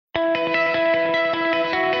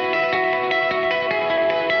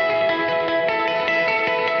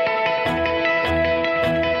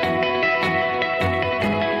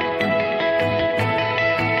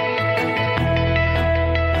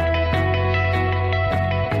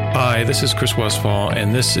Hi, this is Chris Westfall,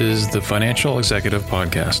 and this is the Financial Executive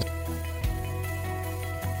Podcast.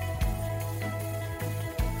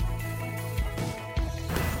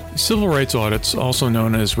 Civil rights audits, also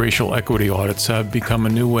known as racial equity audits, have become a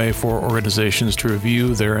new way for organizations to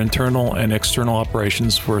review their internal and external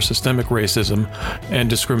operations for systemic racism and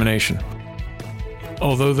discrimination.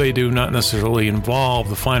 Although they do not necessarily involve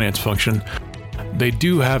the finance function, they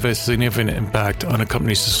do have a significant impact on a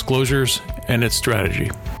company's disclosures and its strategy.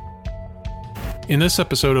 In this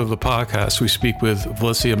episode of the podcast, we speak with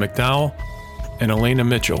Valencia McDowell and Elena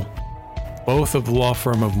Mitchell, both of the law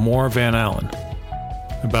firm of Moore Van Allen,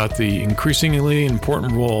 about the increasingly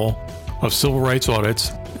important role of civil rights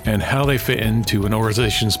audits and how they fit into an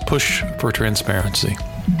organization's push for transparency.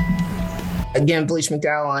 Again, Valencia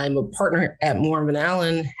McDowell, I'm a partner at Moore Van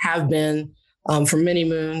Allen, have been for many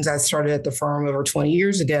moons. I started at the firm over 20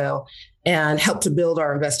 years ago and helped to build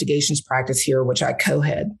our investigations practice here, which I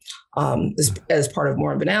co-head as part of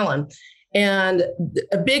Moore Van Allen. And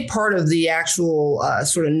a big part of the actual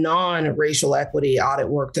sort of non-racial equity audit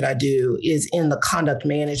work that I do is in the conduct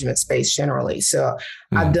management space generally. So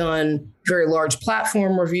I've done very large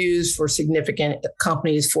platform reviews for significant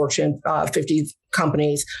companies, Fortune 50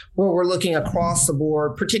 companies, where we're looking across the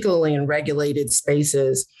board, particularly in regulated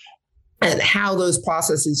spaces, and how those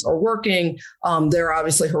processes are working. There are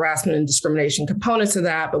obviously harassment and discrimination components of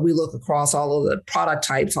that, but we look across all of the product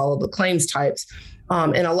types, all of the claims types.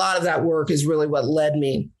 And a lot of that work is really what led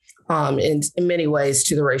me in many ways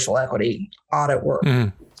to the racial equity audit work.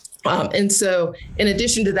 And so in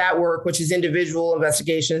addition to that work, which is individual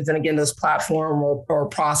investigations, and again, those platform or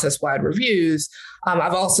process-wide reviews,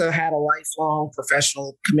 I've also had a lifelong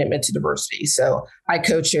professional commitment to diversity. So I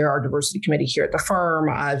co-chair our diversity committee here at the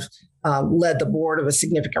firm. I've led the board of a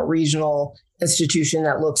significant regional institution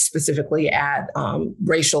that looks specifically at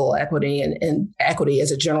racial equity and equity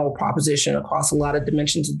as a general proposition across a lot of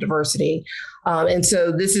dimensions of diversity. And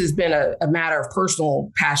so this has been a matter of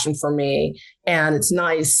personal passion for me. And it's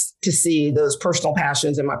nice to see those personal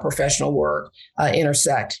passions in my professional work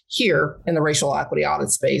intersect here in the racial equity audit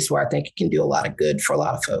space, where I think it can do a lot of good for a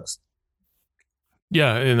lot of folks.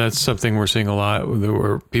 Yeah, and that's something we're seeing a lot,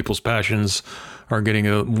 where people's passions are getting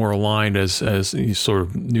more aligned as these sort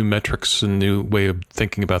of new metrics and new way of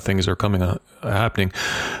thinking about things are happening.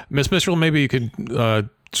 Ms. Mitchell, maybe you could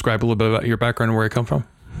describe a little bit about your background and where you come from.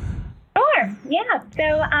 Sure. Yeah. So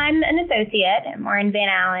I'm an associate at Moore Van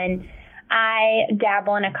Allen. I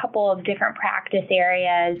dabble in a couple of different practice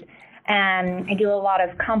areas. I do a lot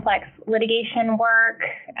of complex litigation work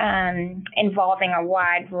involving a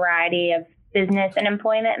wide variety of business and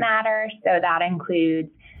employment matters. So that includes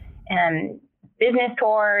business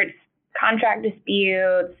torts, contract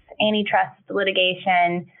disputes, antitrust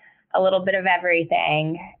litigation, a little bit of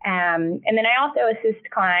everything. And then I also assist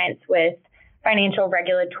clients with financial,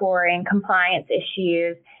 regulatory, and compliance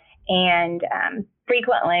issues, and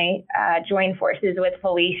frequently join forces with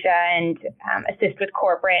Felicia and assist with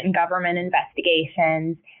corporate and government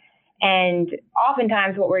investigations. And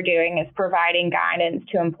oftentimes what we're doing is providing guidance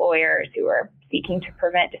to employers who are seeking to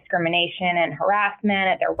prevent discrimination and harassment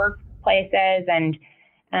at their workplaces and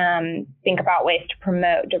think about ways to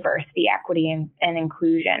promote diversity, equity, and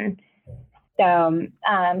inclusion. So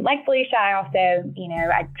like Felicia, I also,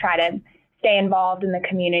 I try to stay involved in the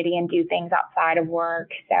community and do things outside of work.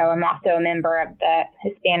 So I'm also a member of the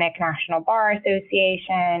Hispanic National Bar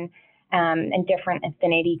Association, and different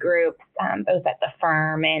affinity groups, both at the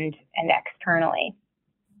firm and externally.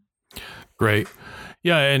 Great.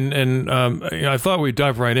 Yeah, and I thought we'd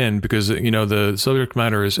dive right in because, the subject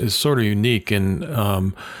matter is sort of unique, and,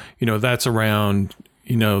 that's around,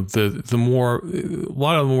 a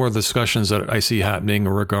lot of more discussions that I see happening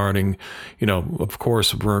regarding, of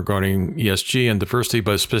course, regarding ESG and diversity,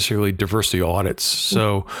 but especially diversity audits.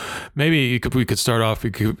 So maybe we could start off,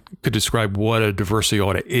 you could describe what a diversity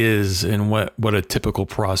audit is and what a typical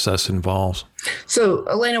process involves. So,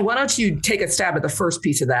 Elena, why don't you take a stab at the first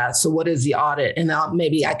piece of that? So what is the audit? And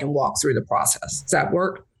maybe I can walk through the process. Does that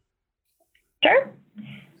work? Sure.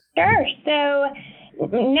 So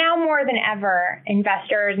now more than ever,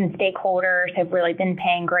 investors and stakeholders have really been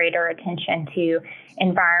paying greater attention to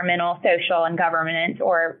environmental, social, and governance,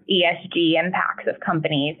 or ESG, impacts of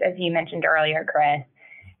companies, as you mentioned earlier, Chris.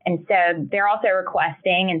 And so they're also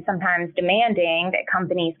requesting and sometimes demanding that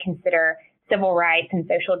companies consider civil rights and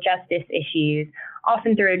social justice issues,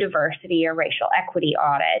 often through diversity or racial equity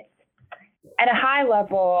audits. At a high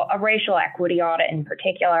level, a racial equity audit in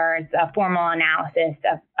particular is a formal analysis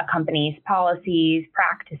of a company's policies,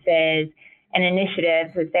 practices, and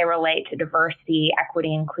initiatives as they relate to diversity,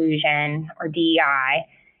 equity, inclusion, or DEI.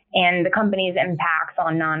 and the company's impacts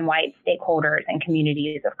on non-white stakeholders and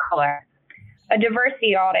communities of color. A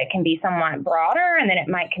diversity audit can be somewhat broader, and then it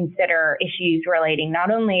might consider issues relating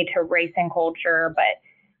not only to race and culture, but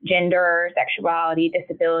gender, sexuality,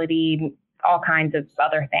 disability, all kinds of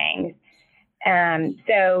other things.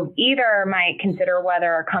 So either might consider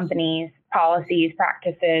whether a company's policies,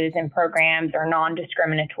 practices, and programs are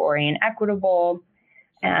non-discriminatory and equitable,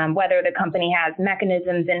 whether the company has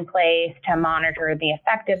mechanisms in place to monitor the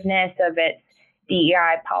effectiveness of its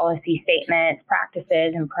DEI policy statements,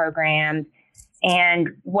 practices, and programs, and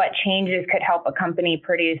what changes could help a company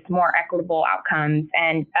produce more equitable outcomes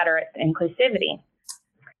and better its inclusivity.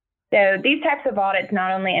 So these types of audits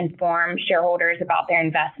not only inform shareholders about their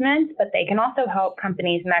investments, but they can also help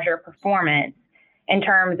companies measure performance in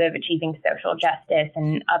terms of achieving social justice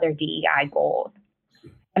and other DEI goals.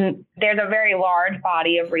 And there's a very large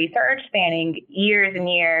body of research spanning years and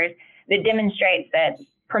years that demonstrates that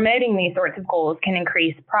promoting these sorts of goals can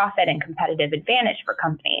increase profit and competitive advantage for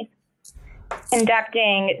companies.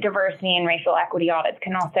 Conducting diversity and racial equity audits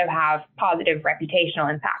can also have positive reputational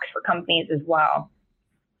impacts for companies as well.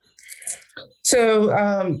 So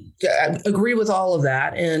I agree with all of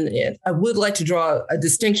that. And I would like to draw a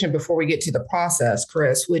distinction before we get to the process,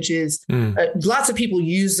 Chris, which is lots of people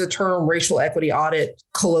use the term racial equity audit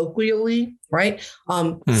colloquially, right?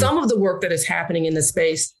 Some of the work that is happening in this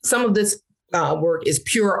space, some of this work is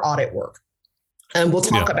pure audit work. And we'll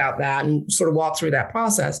talk about that and sort of walk through that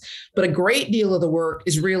process. But a great deal of the work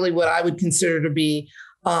is really what I would consider to be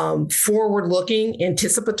forward-looking,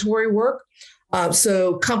 anticipatory work.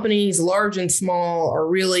 So companies, large and small, are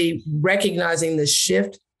really recognizing this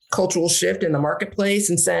shift, cultural shift in the marketplace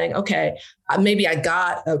and saying, okay, maybe I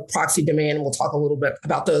got a proxy demand, and we'll talk a little bit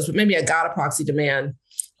about those, but maybe I got a proxy demand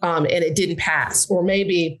and it didn't pass. Or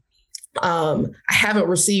maybe I haven't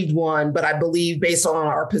received one, but I believe based on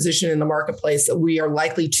our position in the marketplace that we are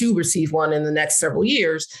likely to receive one in the next several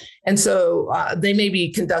years. And so they may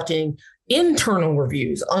be conducting internal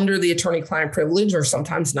reviews under the attorney-client privilege, or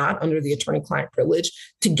sometimes not under the attorney-client privilege,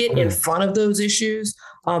 to get in front of those issues.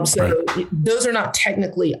 Those are not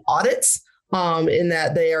technically audits in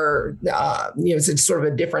that they are, it's sort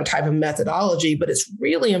of a different type of methodology, but it's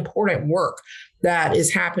really important work that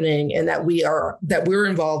is happening and that we're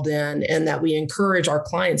involved in, and that we encourage our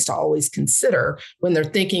clients to always consider when they're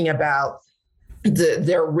thinking about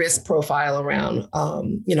their risk profile around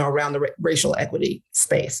the racial equity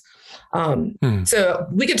space. So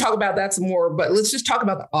we can talk about that some more, but let's just talk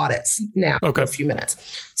about the audits now for a few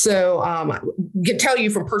minutes. So I can tell you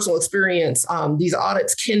from personal experience, these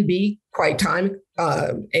audits can be quite time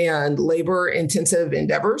and labor intensive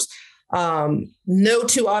endeavors. No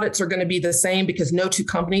two audits are going to be the same because no two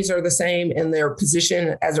companies are the same, and their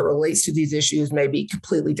position as it relates to these issues may be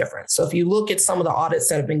completely different. So if you look at some of the audits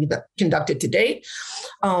that have been conducted to date,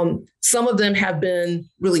 some of them have been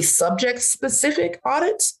really subject specific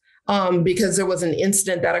audits. Because there was an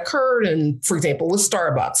incident that occurred, and for example, with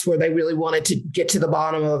Starbucks, where they really wanted to get to the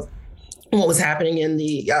bottom of what was happening in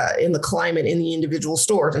the climate in the individual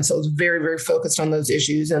stores. And so it was very, very focused on those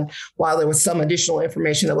issues. And while there was some additional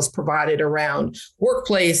information that was provided around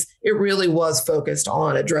workplace, it really was focused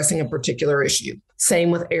on addressing a particular issue. Same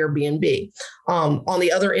with Airbnb. On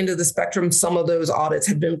the other end of the spectrum, some of those audits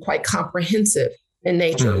have been quite comprehensive in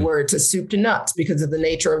nature, where it's a soup to nuts because of the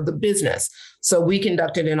nature of the business. So we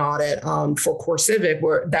conducted an audit for CoreCivic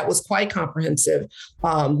where that was quite comprehensive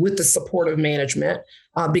with the support of management,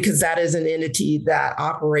 because that is an entity that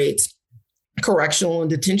operates correctional and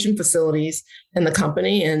detention facilities in the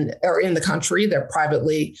company or in the country. They're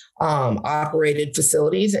privately operated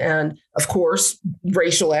facilities. And of course,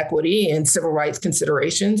 racial equity and civil rights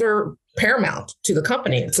considerations are paramount to the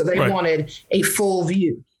company. And so they wanted a full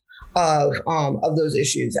view of those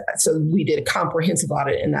issues. So we did a comprehensive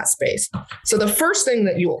audit in that space. So the first thing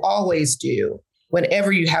that you'll always do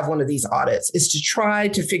whenever you have one of these audits is to try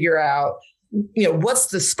to figure out, what's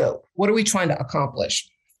the scope? What are we trying to accomplish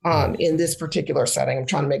in this particular setting? I'm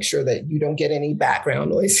trying to make sure that you don't get any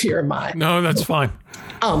background noise here in my. No, that's fine.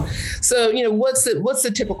 So what's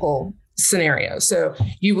the typical scenario? So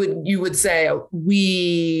you would say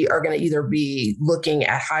we are going to either be looking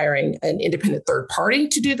at hiring an independent third party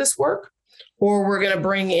to do this work, or we're going to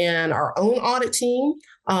bring in our own audit team,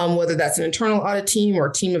 whether that's an internal audit team or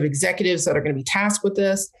a team of executives that are going to be tasked with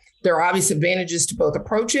this. There are obvious advantages to both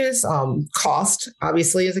approaches. Cost,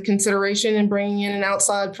 obviously, is a consideration in bringing in an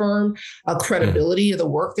outside firm. Credibility of the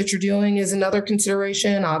work that you're doing is another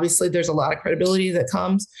consideration. Obviously, there's a lot of credibility that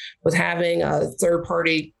comes with having a third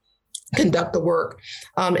party conduct the work.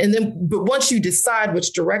 But once you decide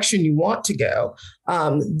which direction you want to go,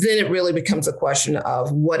 then it really becomes a question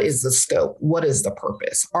of what is the scope? What is the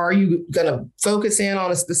purpose? Are you going to focus in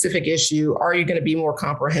on a specific issue? Are you going to be more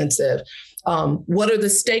comprehensive? What are the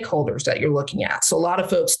stakeholders that you're looking at? So a lot of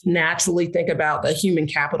folks naturally think about the human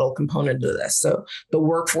capital component of this. So the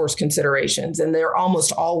workforce considerations, and they're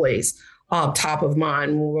almost always top of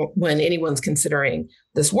mind when anyone's considering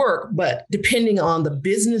this work. But depending on the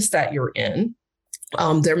business that you're in,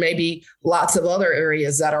 there may be lots of other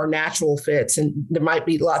areas that are natural fits, and there might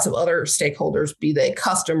be lots of other stakeholders, be they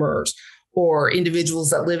customers or individuals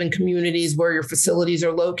that live in communities where your facilities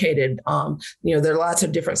are located. There are lots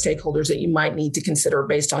of different stakeholders that you might need to consider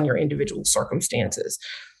based on your individual circumstances.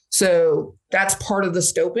 So that's part of the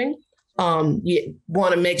scoping. You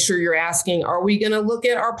want to make sure you're asking, are we going to look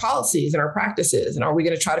at our policies and our practices? And are we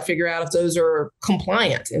going to try to figure out if those are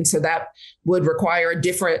compliant? And so that would require a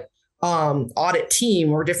different audit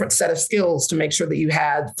team or a different set of skills to make sure that you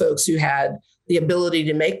had folks who had the ability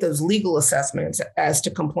to make those legal assessments as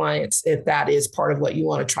to compliance, if that is part of what you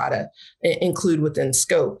want to try to include within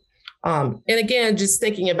scope. And again, just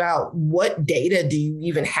thinking about what data do you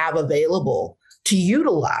even have available to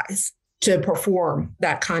utilize to perform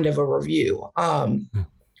that kind of a review. One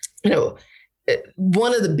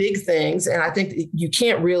of the big things, and I think you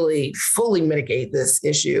can't really fully mitigate this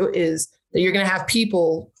issue, is that you're going to have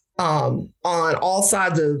people on all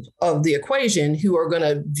sides of the equation who are going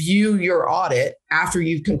to view your audit after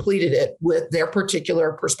you've completed it with their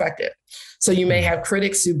particular perspective. So you may have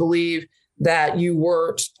critics who believe that you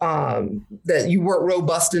weren't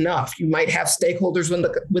robust enough. You might have stakeholders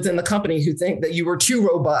within the company who think that you were too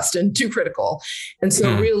robust and too critical. And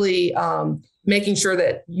so really making sure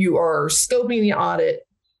that you are scoping the audit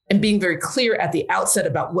and being very clear at the outset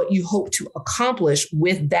about what you hope to accomplish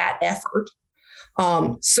with that effort,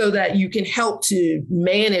 so that you can help to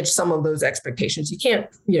manage some of those expectations. You can't,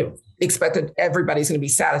 expect that everybody's going to be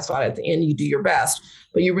satisfied at the end. You do your best,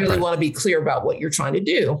 but you really want to be clear about what you're trying to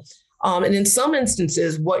do. And in some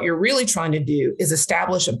instances, what you're really trying to do is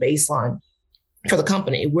establish a baseline for the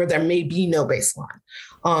company where there may be no baseline.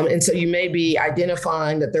 And so you may be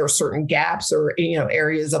identifying that there are certain gaps or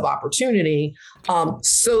areas of opportunity,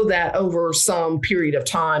 so that over some period of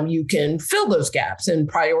time, you can fill those gaps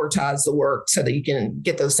and prioritize the work so that you can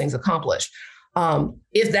get those things accomplished.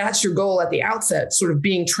 If that's your goal at the outset, sort of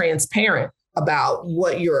being transparent about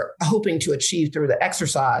what you're hoping to achieve through the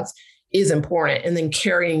exercise is important. And then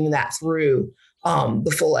carrying that through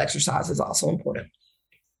the full exercise is also important.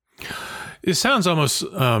 It sounds almost,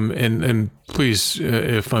 and please,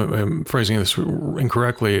 if I'm phrasing this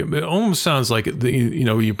incorrectly, it almost sounds like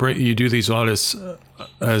you do these audits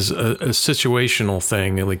as a situational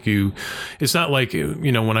thing. Like it's not like,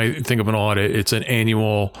 when I think of an audit, it's an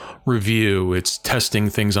annual review. It's testing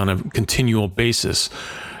things on a continual basis.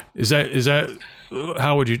 Is that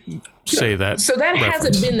how would you say that? So that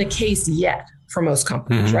hasn't been the case yet for most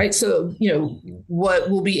companies, right? So, what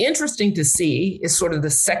will be interesting to see is sort of the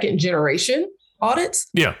second generation audits.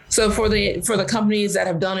 Yeah. So for the companies that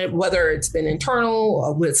have done it, whether it's been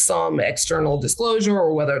internal with some external disclosure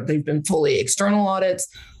or whether they've been fully external audits,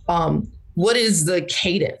 what is the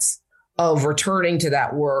cadence of returning to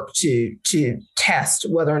that work to test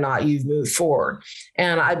whether or not you've moved forward?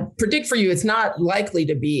 And I predict for you, it's not likely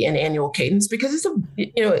to be an annual cadence because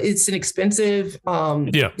it's an expensive,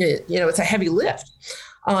 it's a heavy lift.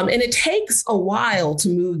 And it takes a while to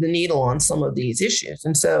move the needle on some of these issues.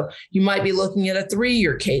 And so you might be looking at a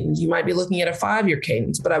 3-year cadence. You might be looking at a 5-year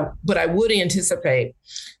cadence. But I would anticipate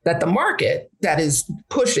that the market that is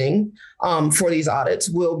pushing for these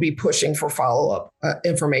audits will be pushing for follow-up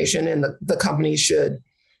information. And the company should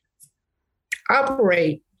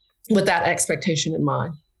operate with that expectation in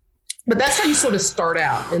mind. But that's how you sort of start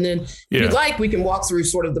out. And then if you'd like, we can walk through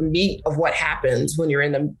sort of the meat of what happens when you're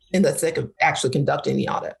in the thick of actually conducting the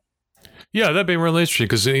audit. Yeah, that'd be really interesting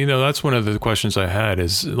because, that's one of the questions I had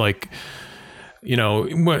is like,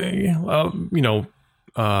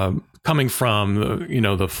 coming from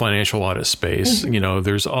the financial audit space,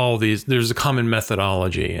 there's a common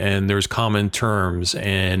methodology and there's common terms,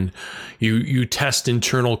 and you test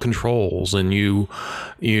internal controls and you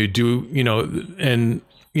do,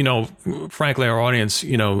 frankly, our audience,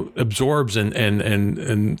 absorbs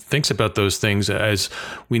and thinks about those things as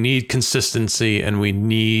we need consistency and we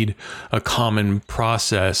need a common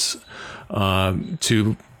process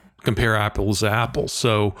to compare apples to apples.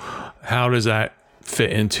 So how does that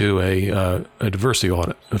fit into a diversity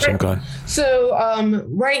audit of some kind? So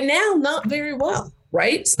right now, not very well.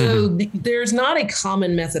 right? So there's not a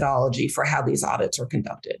common methodology for how these audits are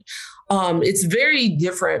conducted. It's very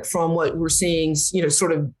different from what we're seeing,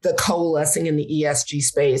 sort of the coalescing in the ESG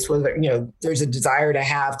space, where, there's a desire to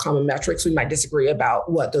have common metrics. We might disagree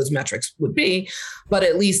about what those metrics would be, but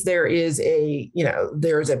at least there is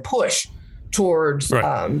there's a push towards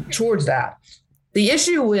that. The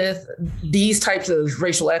issue with these types of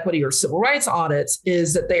racial equity or civil rights audits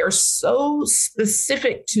is that they are so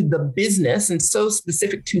specific to the business and so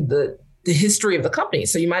specific to the history of the company.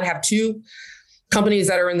 So you might have two companies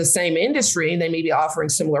that are in the same industry, and they may be offering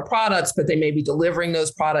similar products, but they may be delivering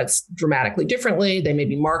those products dramatically differently. They may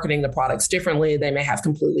be marketing the products differently. They may have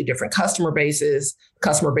completely different customer bases.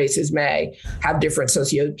 Customer bases may have different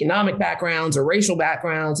socioeconomic backgrounds or racial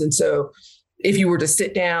backgrounds. And so if you were to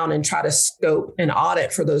sit down and try to scope an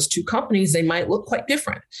audit for those two companies, they might look quite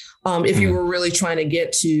different. If you were really trying to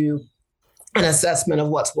get to an assessment of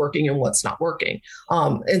what's working and what's not working.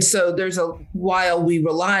 And so while we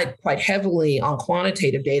relied quite heavily on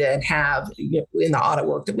quantitative data and have in the audit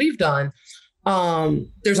work that we've done,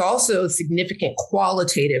 there's also a significant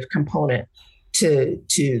qualitative component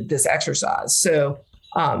to this exercise. So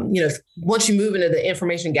once you move into the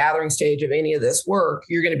information gathering stage of any of this work,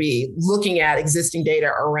 you're going to be looking at existing data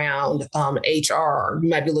around HR. You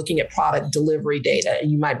might be looking at product delivery data.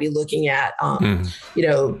 You might be looking at,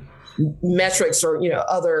 metrics or,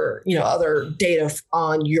 other data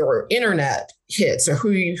on your internet hits, or who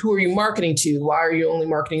are you marketing to? Why are you only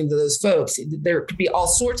marketing to those folks? There could be all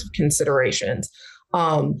sorts of considerations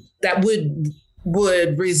that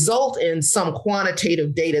would result in some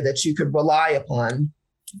quantitative data that you could rely upon.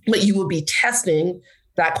 But you will be testing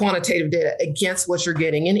that quantitative data against what you're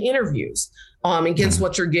getting in interviews, against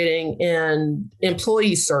what you're getting in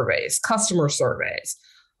employee surveys, customer surveys.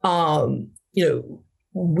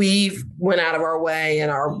 We've went out of our way in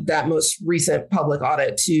that most recent public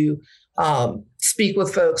audit to speak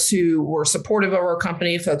with folks who were supportive of our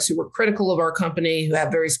company, folks who were critical of our company, who have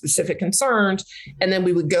very specific concerns. And then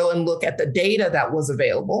we would go and look at the data that was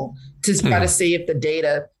available to try to see if the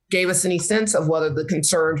data gave us any sense of whether the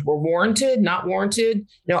concerns were warranted, not warranted.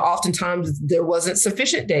 Oftentimes there wasn't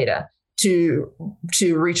sufficient data to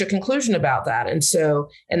reach a conclusion about that. And so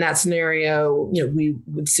in that scenario, we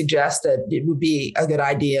would suggest that it would be a good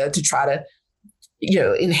idea to try to,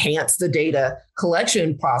 enhance the data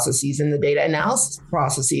collection processes and the data analysis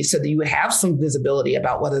processes so that you would have some visibility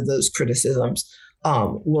about whether those criticisms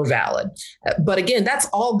were valid. But again, that's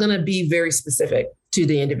all going to be very specific to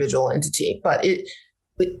the individual entity. But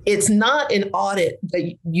it's not an audit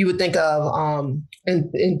that you would think of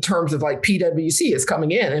in terms of like PwC is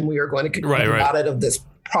coming in and we are going to conduct an audit of this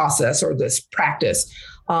process or this practice.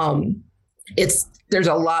 There's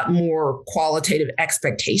a lot more qualitative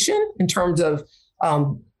expectation in terms of,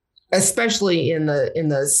 especially in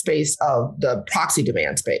the space of the proxy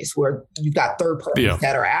demand space, where you've got third parties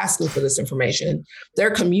that are asking for this information.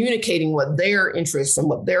 They're communicating what their interests and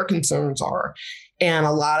what their concerns are. And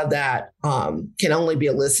a lot of that can only be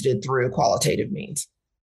elicited through qualitative means.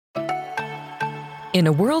 In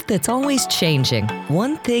a world that's always changing,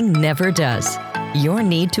 one thing never does. Your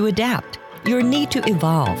need to adapt, your need to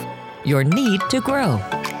evolve, your need to grow.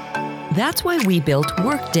 That's why we built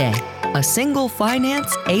Workday, a single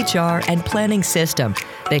finance, HR, and planning system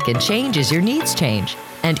that can change as your needs change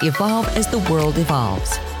and evolve as the world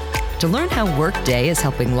evolves. To learn how Workday is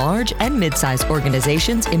helping large and mid-sized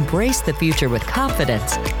organizations embrace the future with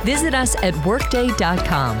confidence, visit us at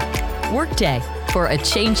workday.com. Workday, for a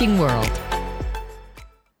changing world.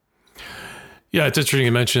 Yeah, it's interesting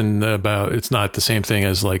you mentioned about it's not the same thing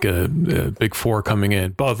as like a Big Four coming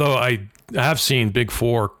in. But although I have seen Big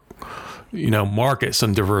Four, market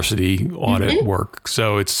some diversity audit work.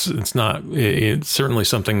 So it's certainly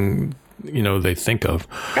something they think of.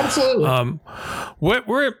 Absolutely.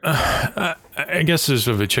 I guess this is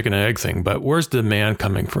sort of a chicken and egg thing, but where's demand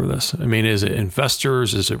coming for this? I mean, is it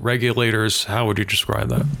investors? Is it regulators? How would you describe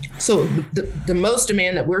that? So the most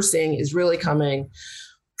demand that we're seeing is really coming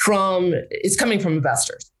from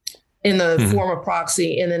investors in the form of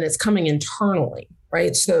proxy, and then it's coming internally,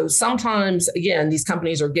 right? So sometimes, again, these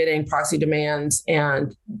companies are getting proxy demands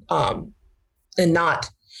and not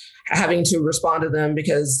having to respond to them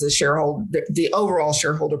because the overall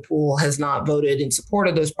shareholder pool has not voted in support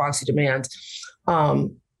of those proxy demands.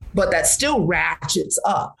 But that still ratchets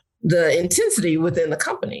up the intensity within the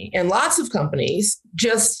company. And lots of companies,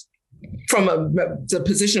 just from the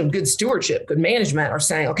position of good stewardship, good management, are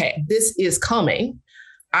saying, okay, this is coming.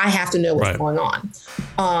 I have to know what's going on.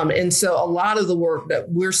 And so a lot of the work that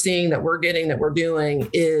we're seeing, that we're getting, that we're doing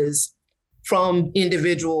is from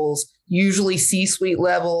individuals, usually C-suite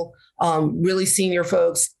level, really senior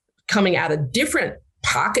folks coming out of different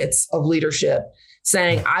pockets of leadership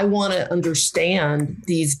saying, I want to understand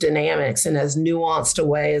these dynamics in as nuanced a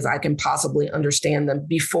way as I can possibly understand them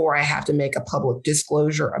before I have to make a public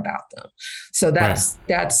disclosure about them. So that's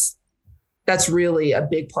really a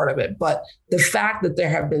big part of it. But the fact that there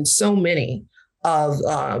have been so many of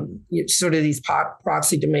sort of these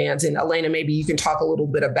proxy demands, and Elena, maybe you can talk a little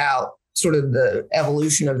bit about sort of the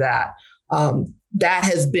evolution of that.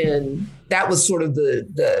 That was sort of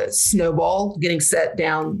the snowball getting set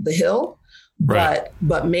down the hill. But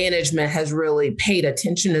management has really paid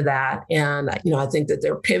attention to that. And, I think that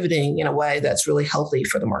they're pivoting in a way that's really healthy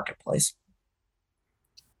for the marketplace.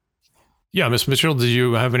 Yeah, Ms. Mitchell, did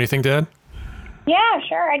you have anything to add? Yeah,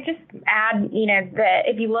 sure. I just add, that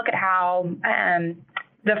if you look at how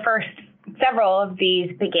the first several of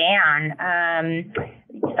these began,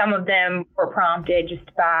 some of them were prompted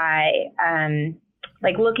just by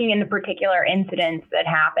looking into particular incidents that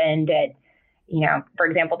happened at, for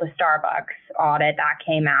example, the Starbucks audit that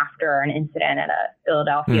came after an incident at a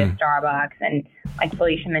Philadelphia Starbucks. And like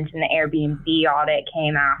Felicia mentioned, the Airbnb audit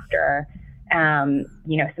came after,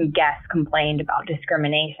 some guests complained about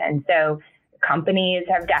discrimination. So companies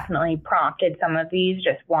have definitely prompted some of these,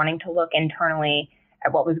 just wanting to look internally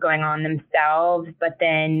at what was going on themselves. But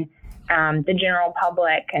then the general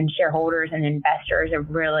public and shareholders and investors have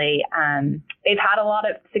really, they've had a lot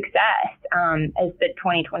of success as the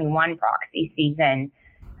 2021 proxy season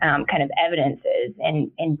kind of evidences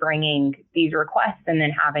in bringing these requests and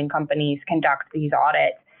then having companies conduct these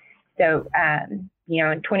audits. So,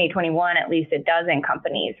 in 2021, at least a dozen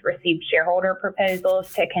companies received shareholder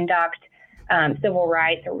proposals to conduct civil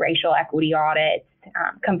rights or racial equity audits.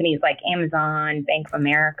 Companies like Amazon, Bank of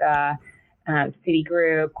America,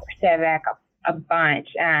 Citigroup, Civic, a bunch.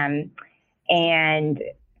 And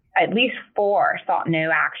at least 4 sought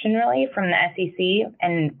no action really from the SEC,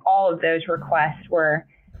 and all of those requests were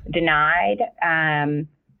denied.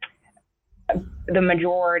 The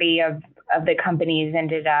majority of the companies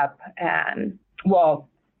ended up,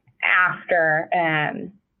 after,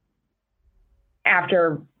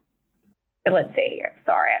 let's see,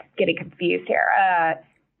 sorry, I'm getting confused here.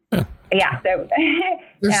 Yeah, so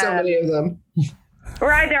there's so many of them.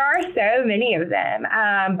 Right, there are so many of them.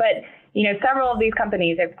 But several of these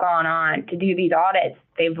companies have gone on to do these audits.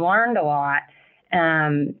 They've learned a lot.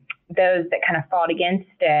 Those that kind of fought against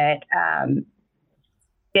it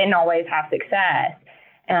didn't always have success.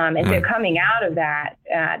 And so coming out of that,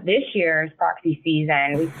 this year's proxy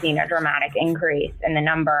season, we've seen a dramatic increase in the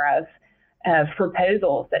number of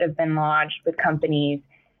proposals that have been lodged with companies.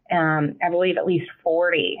 I believe at least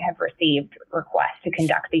 40 have received requests to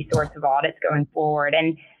conduct these sorts of audits going forward.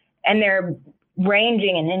 And they're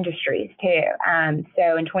ranging in industries too.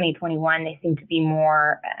 So in 2021, they seem to be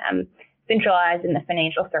more centralized in the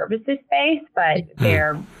financial services space, but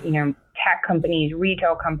they're, tech companies,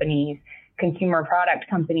 retail companies, consumer product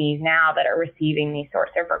companies now that are receiving these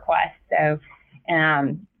sorts of requests. So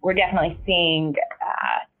we're definitely seeing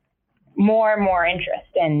more and more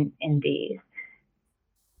interest in these.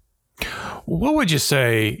 What would you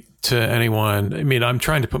say to anyone? I mean, I'm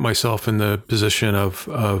trying to put myself in the position of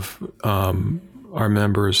our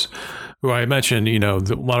members who I mentioned,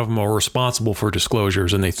 a lot of them are responsible for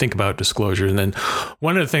disclosures and they think about disclosures. And then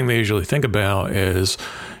one of the things they usually think about is,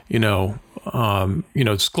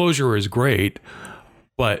 disclosure is great,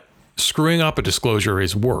 but screwing up a disclosure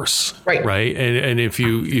is worse, right? And if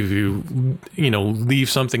you leave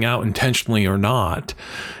something out intentionally or not,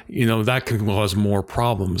 that can cause more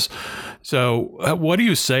problems. So what do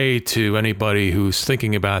you say to anybody who's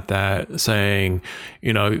thinking about that, saying,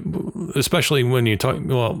 especially when you talked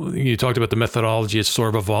about the methodology, it's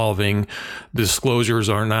sort of evolving. The disclosures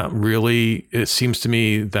are not really, it seems to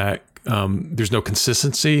me that there's no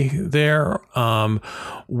consistency there.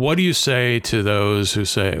 What do you say to those who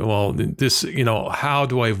say, well, this, how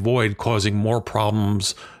do I avoid causing more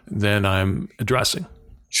problems than I'm addressing?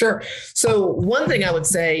 Sure. So one thing I would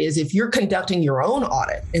say is if you're conducting your own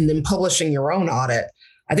audit and then publishing your own audit,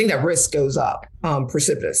 I think that risk goes up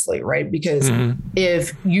precipitously, right? Because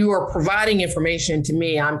if you are providing information to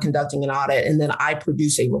me, I'm conducting an audit and then I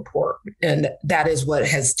produce a report. And that is what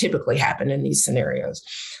has typically happened in these scenarios.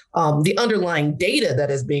 The underlying data that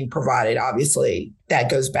is being provided, obviously, that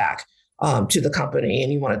goes back to the company,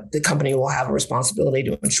 and the company will have a responsibility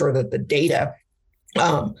to ensure that the data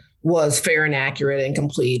was fair and accurate and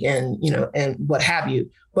complete, and and what have you.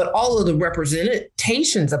 But all of the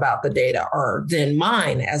representations about the data are then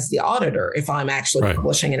mine as the auditor if I'm actually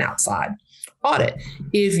publishing it outside. audit.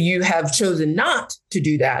 If you have chosen not to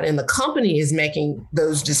do that and the company is making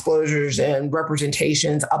those disclosures and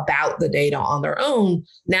representations about the data on their own,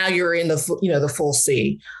 now you're in the full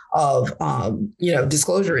sea of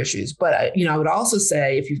disclosure issues. But I would also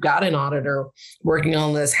say, if you've got an auditor working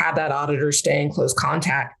on this, have that auditor stay in close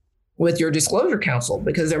contact with your disclosure counsel,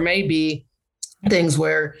 because there may be things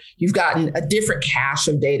where you've gotten a different cache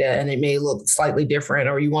of data and it may look slightly different,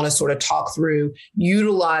 or you want to sort of talk through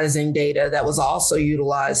utilizing data that was also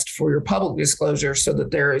utilized for your public disclosure, so that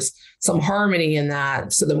there is some harmony in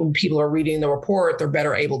that, so that when people are reading the report, they're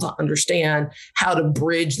better able to understand how to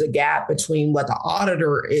bridge the gap between what the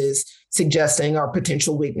auditor is suggesting are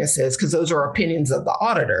potential weaknesses, because those are opinions of the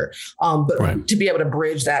auditor. But right. To be able to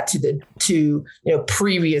bridge that to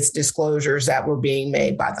previous disclosures that were being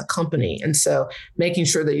made by the company. And so making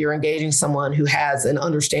sure that you're engaging someone who has an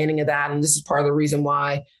understanding of that. And this is part of the reason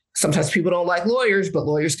why sometimes people don't like lawyers, but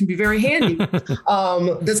lawyers can be very handy.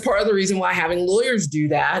 That's part of the reason why having lawyers do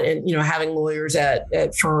that, and having lawyers at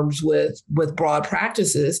firms with broad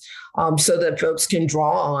practices, so that folks can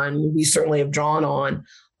draw on. We certainly have drawn on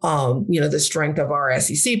the strength of our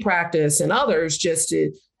SEC practice and others, just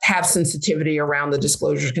to have sensitivity around the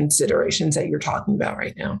disclosure considerations that you're talking about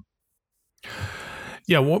right now.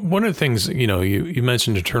 Yeah, one of the things, you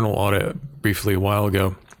mentioned internal audit briefly a while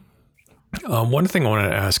ago. One thing I wanted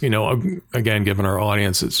to ask, again, given our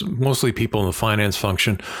audience, it's mostly people in the finance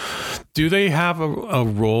function. Do they have a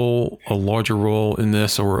larger role in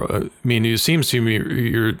this? Or, it seems to me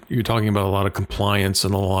you're talking about a lot of compliance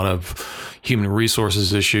and a lot of human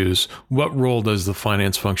resources issues. What role does the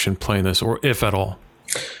finance function play in this, or if at all?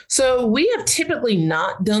 So we have typically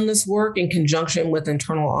not done this work in conjunction with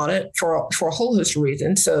internal audit for a whole host of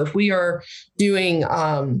reasons. So if we are doing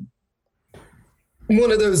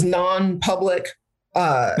one of those non-public,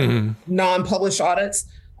 non-published audits,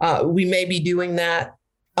 we may be doing that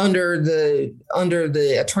under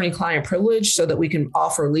the attorney-client privilege, so that we can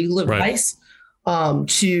offer legal advice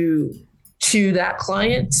to that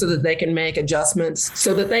client, so that they can make adjustments,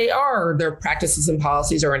 so that their practices and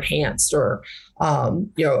policies are enhanced, or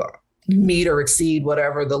meet or exceed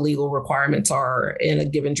whatever the legal requirements are in a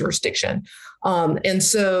given jurisdiction. And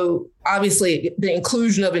so obviously the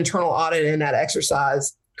inclusion of internal audit in that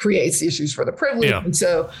exercise creates issues for the privilege. Yeah. And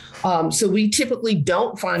so we typically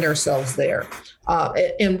don't find ourselves there.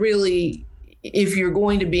 And really, if you're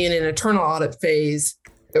going to be in an internal audit phase,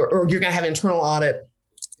 or you're going to have internal audit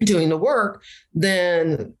doing the work,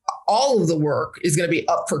 then all of the work is going to be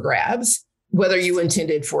up for grabs, whether you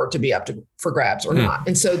intended for it to be for grabs or not.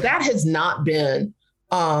 And so that has not been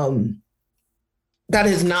a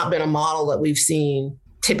model that we've seen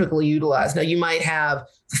typically utilized. Now, you might have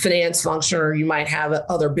the finance function, or you might have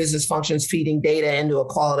other business functions feeding data into a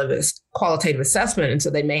qualitative assessment. And so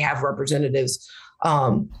they may have representatives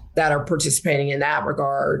that are participating in that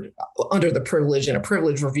regard under the privilege in a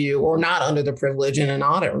privilege review, or not under the privilege in an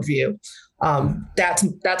audit review.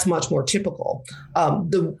 That's much more typical.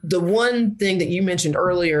 The one thing that you mentioned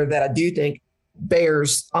earlier that I do think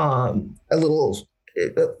bears a little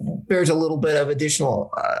bit of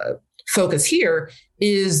additional focus here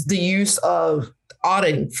is the use of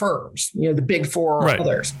auditing firms, the Big Four or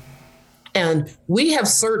others. And we have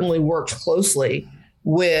certainly worked closely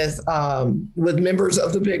with members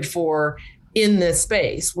of the Big Four in this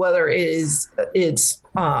space, whether it's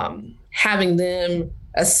having them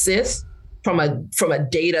assist from a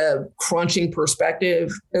data crunching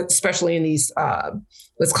perspective, especially in these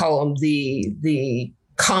let's call them the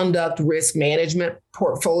conduct risk management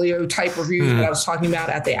portfolio type reviews that I was talking about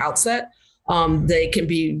at the outset. They can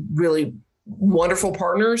be really wonderful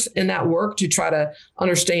partners in that work to try to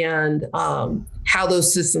understand how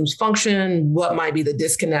those systems function, what might be the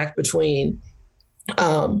disconnect between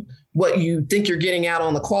what you think you're getting out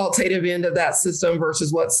on the qualitative end of that system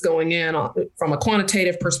versus what's going in from a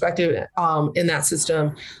quantitative perspective in that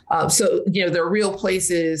system. So, there are real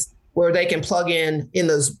places where they can plug in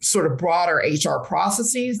those sort of broader HR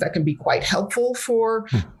processes that can be quite helpful for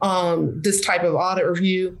this type of audit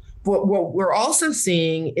review. But what we're also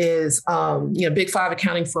seeing is, Big Five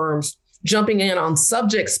accounting firms jumping in on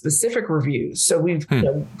subject-specific reviews. So we've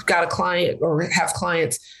got a client, or have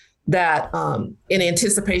clients that, in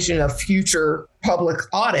anticipation of future public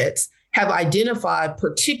audits, have identified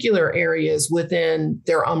particular areas within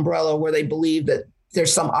their umbrella where they believe that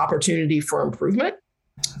there's some opportunity for improvement.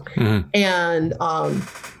 And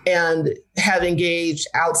have engaged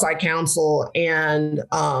outside counsel and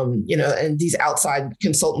these outside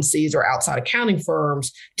consultancies or outside accounting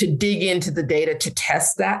firms to dig into the data to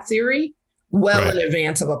test that theory well Right. in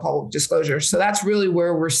advance of a public disclosure. So that's really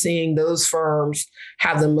where we're seeing those firms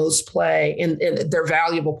have the most play, and they're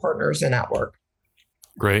valuable partners in that work.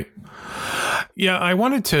 Great. Yeah, I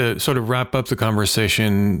wanted to sort of wrap up the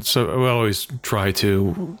conversation. So we always try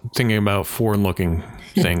to thinking about forward-looking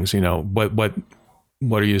things.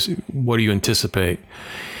 What do you anticipate?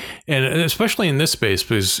 And especially in this space,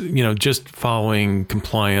 because just following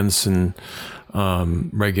compliance and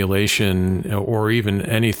regulation, or even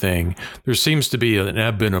anything, there seems to be an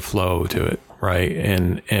ebb and a flow to it, right?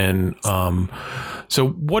 And so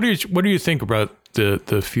what do you think about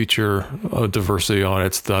the future of diversity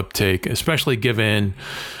audits, the uptake, especially given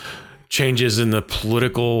changes in the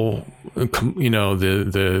political, the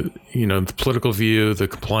political view, the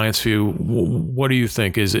compliance view? What do you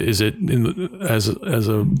think? Is it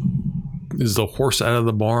is the horse out of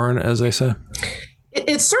the barn, as they say?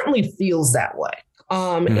 It certainly feels that way.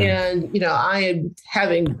 And, I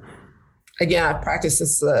am I practiced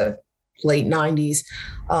since the late 90s.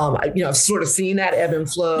 I've sort of seen that ebb and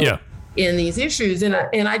flow in these issues. And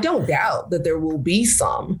I don't doubt that there will be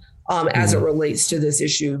some as it relates to this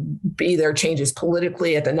issue, be there changes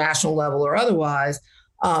politically at the national level or otherwise.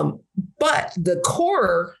 But the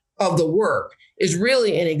core of the work is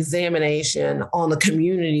really an examination on the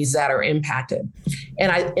communities that are impacted.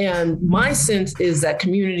 And my sense is that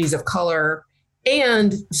communities of color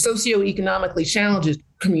and socioeconomically challenged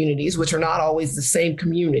communities, which are not always the same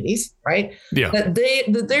communities, right? Yeah. That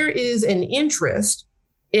there is an interest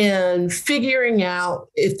in figuring out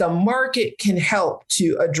if the market can help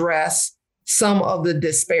to address some of the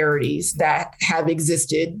disparities that have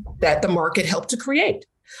existed that the market helped to create.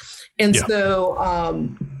 And so,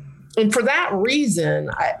 and for that reason,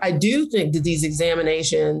 I do think that these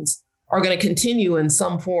examinations are going to continue in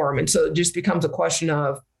some form. And so it just becomes a question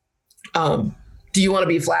of, do you want to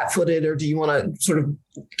be flat-footed, or do you want to sort of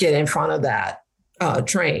get in front of that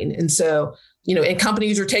train? And so, and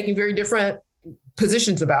companies are taking very different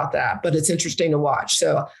positions about that, but it's interesting to watch.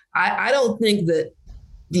 So I don't think that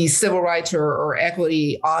these civil rights or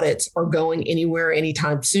equity audits are going anywhere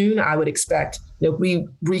anytime soon. I would expect if we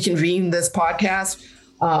reconvene this podcast,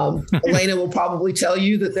 Elena will probably tell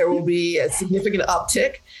you that there will be a significant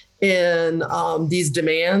uptick in these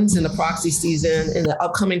demands in the proxy season, in the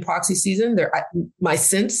upcoming proxy season. My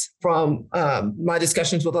sense from my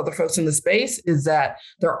discussions with other folks in the space is that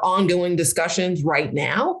there are ongoing discussions right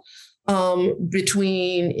now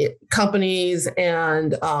between companies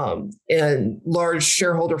and large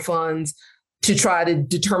shareholder funds to try to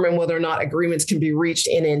determine whether or not agreements can be reached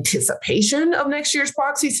in anticipation of next year's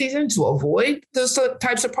proxy season to avoid those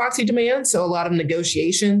types of proxy demands. So a lot of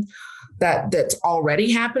negotiation that's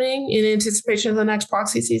already happening in anticipation of the next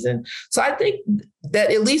proxy season. So I think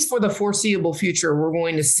that at least for the foreseeable future, we're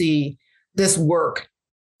going to see this work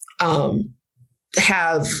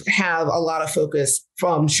have a lot of focus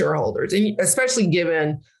from shareholders, and especially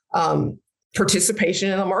given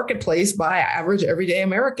participation in the marketplace by average everyday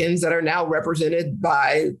Americans that are now represented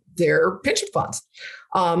by their pension funds.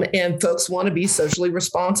 And folks want to be socially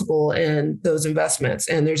responsible in those investments.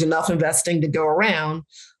 And there's enough investing to go around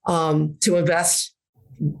to invest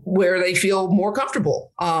where they feel more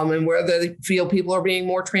comfortable and where they feel people are being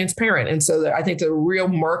more transparent. And so I think the real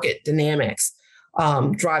market dynamics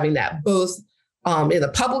driving that, both in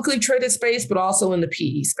the publicly traded space, but also in the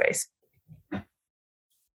PE space.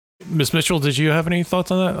 Ms. Mitchell, did you have any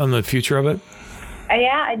thoughts on that, on the future of it?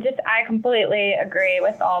 Yeah, I completely agree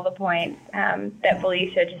with all the points that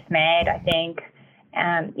Felicia just made. I think,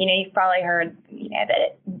 you've probably heard,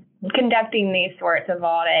 that conducting these sorts of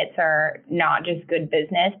audits are not just good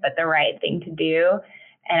business, but the right thing to do.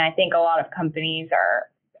 And I think a lot of companies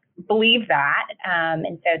believe that.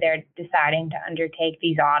 And so they're deciding to undertake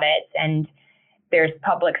these audits, and there's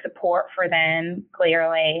public support for them,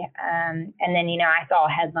 clearly. And then, I saw a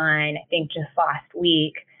headline, I think just last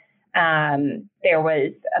week, there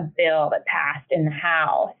was a bill that passed in the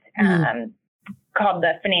House called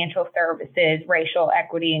the Financial Services Racial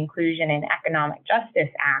Equity, Inclusion, and Economic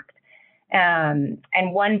Justice Act. And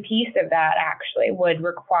one piece of that actually would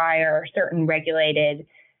require certain regulated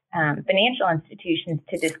financial institutions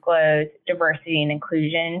to disclose diversity and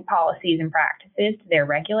inclusion policies and practices to their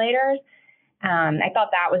regulators. I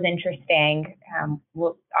thought that was interesting.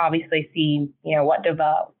 We'll obviously see, what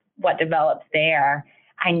develops there.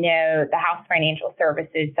 I know the House Financial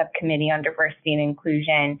Services Subcommittee on Diversity and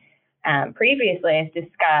Inclusion previously has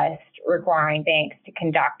discussed requiring banks to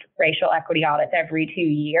conduct racial equity audits every 2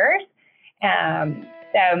 years.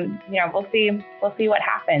 So, we'll see what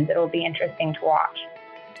happens. It'll be interesting to watch.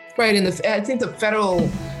 Right. And I think the federal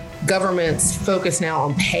government's focus now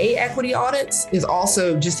on pay equity audits is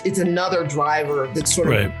also it's another driver that's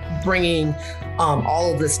sort of bringing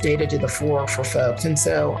all of this data to the fore for folks. And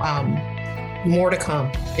so more to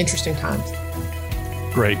come. Interesting times.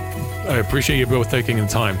 Great. I appreciate you both taking the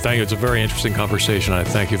time. Thank you. It's a very interesting conversation. I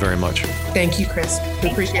thank you very much. Thank you, Chris. We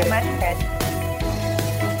appreciate it. Thank you so much, Chris.